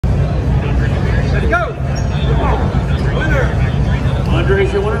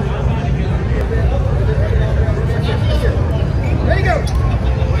Andrei's your winner. There you go.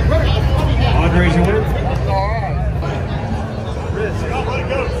 Andrei's your winner. Scott, let it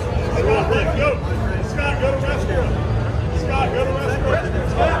go. Scott, let it go. Scott, go to rescue. Scott, go to rescue.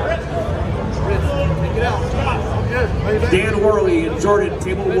 Scott, take it out. Scott. Dan Worley and Jordan,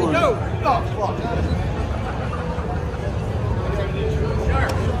 table 1. Go. Oh, fuck.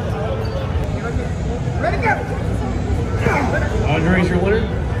 Ready to go. Andrei's your winner.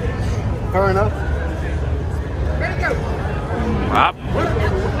 Fair enough. Ready to go. Up.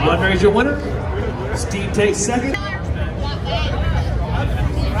 Andrei's your winner. Steve takes second.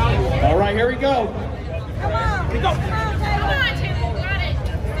 All right, here we go. Come on. Here we go. Come on, Taylor. Got it.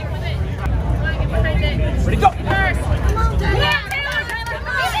 Stick with it. Come on, get behind it. Ready, go. First. Come on, Taylor.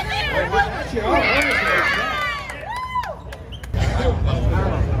 Come on, Taylor.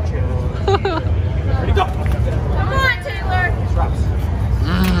 Ready, go. Come on, Taylor.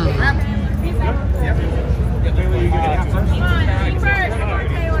 Come on, you first. Come on,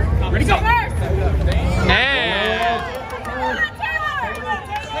 Taylor. Ready, go. First. Yeah. Come on, Taylor.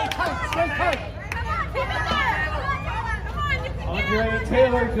 Stay tight. Come on, keep it there. Come on, you can Andrei get and it.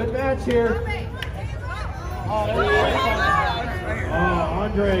 Taylor, good match here.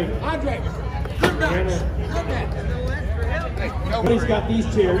 Andrei. Good match. He's got these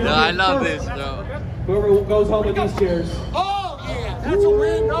chairs. No, I love this, bro. Whoever goes home with these chairs. Oh, yeah. That's a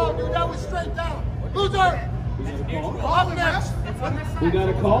win. No, dude, that was straight down. Loser. Up next. We got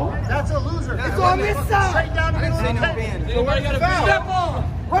a call? That's a loser. It's on this side. Straight down the middle of the tent. Nobody got a foul. Step on.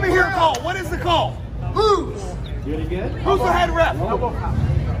 Let me hear a call. What is the call? Lose. Do it again? Who's the head ref? Help.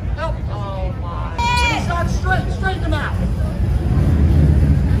 Oh, my. He's not straight. Straighten him out.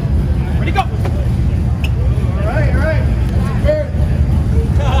 Ready, go. All right.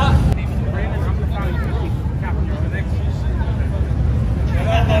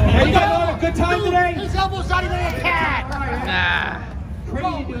 Hey, you guys having a good time today? His elbow's not even a pad. Nah.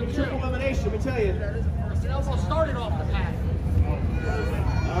 Crazy doing triple elimination, let me tell you. His elbow started off the pad.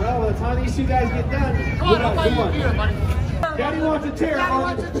 All right, by the time these two guys get done, Come on, I'll buy you a beer, buddy. Daddy wants a chair. Daddy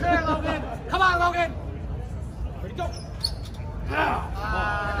wants a chair, Logan. Come on, Logan. Ready, go.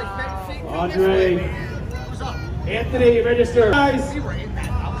 Andrei. What's up? Anthony, register. Guys,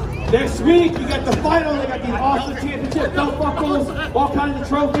 next week you got the final. They got these awesome championship belt buckles, all kinds of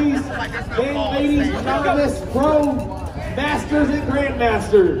trophies. Men, ladies, anonymous, pro, masters, and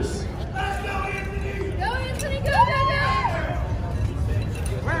grandmasters. Go, Anthony, go, go,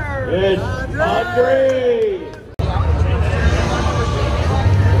 And Andrei.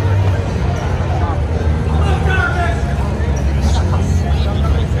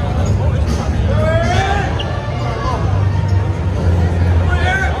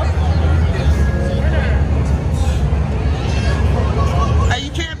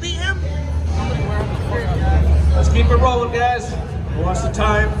 Let's keep it rolling, guys. Watch the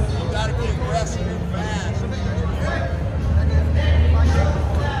time. You gotta be aggressive and fast.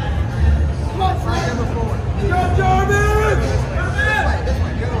 Come on, Frank. Go, Jarvis!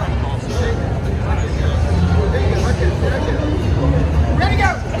 Ready, go!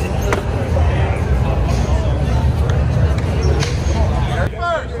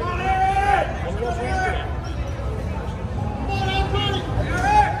 First. Come on, everybody!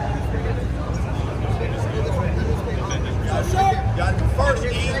 Got the first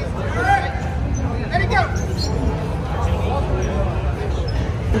game. Let it go.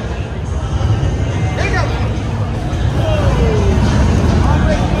 There you go.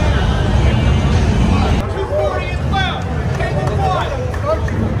 240 is left. Table 1.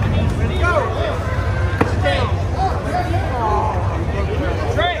 Ready, go. Down.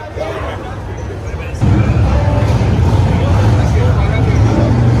 Trey.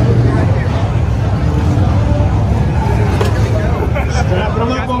 Strapping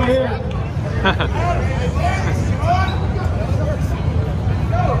them up over here.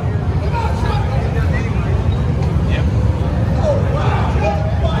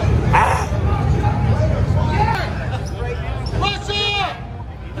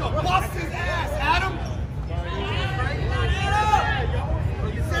 Bust his ass, Adam.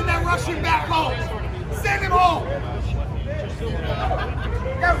 Send that Russian back home. Send him home.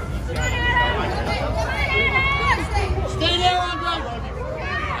 Go. Stay there, Andre.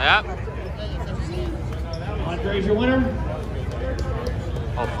 Yep. Andrei's your winner.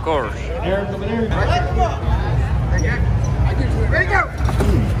 Of course. Eric over there. Ready, go.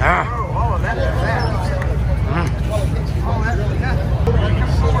 Ah. Oh, that's bad. Oh, that's bad.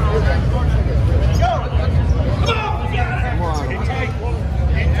 Go. Come on.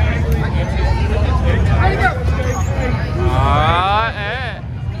 Ready, go. Eh.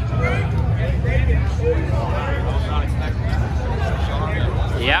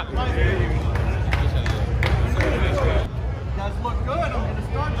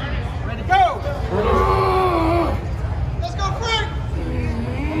 Ready, go! Let's go, Frank!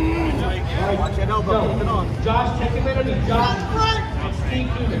 Watch that elbow, keep it on. Josh, take him in underneath. Josh, and Steve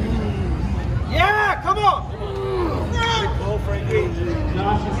Newman. Yeah, come on!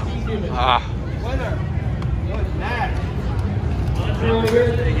 Josh and Steve Newman. Ah. Winner. Good match. Over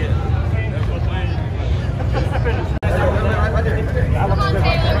here. Come on,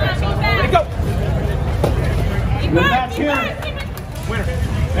 Taylor. Ready, go! Keep We're back, back keep here. back, keep back. Winner.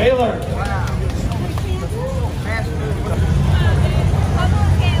 Taylor. Come on,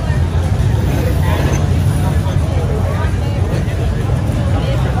 Taylor.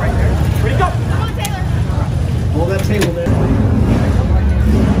 Ready, go! Come on, Taylor. Hold that table there. Come on,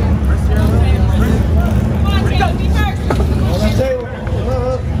 Taylor. Be first. Hold that table.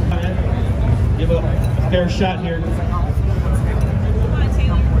 Give a fair shot here. Come on,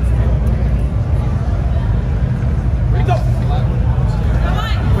 Taylor. Ready, go! Come on.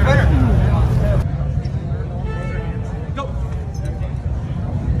 Winner. Go!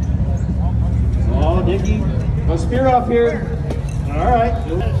 Oh, Nicky. No spear off here. All right.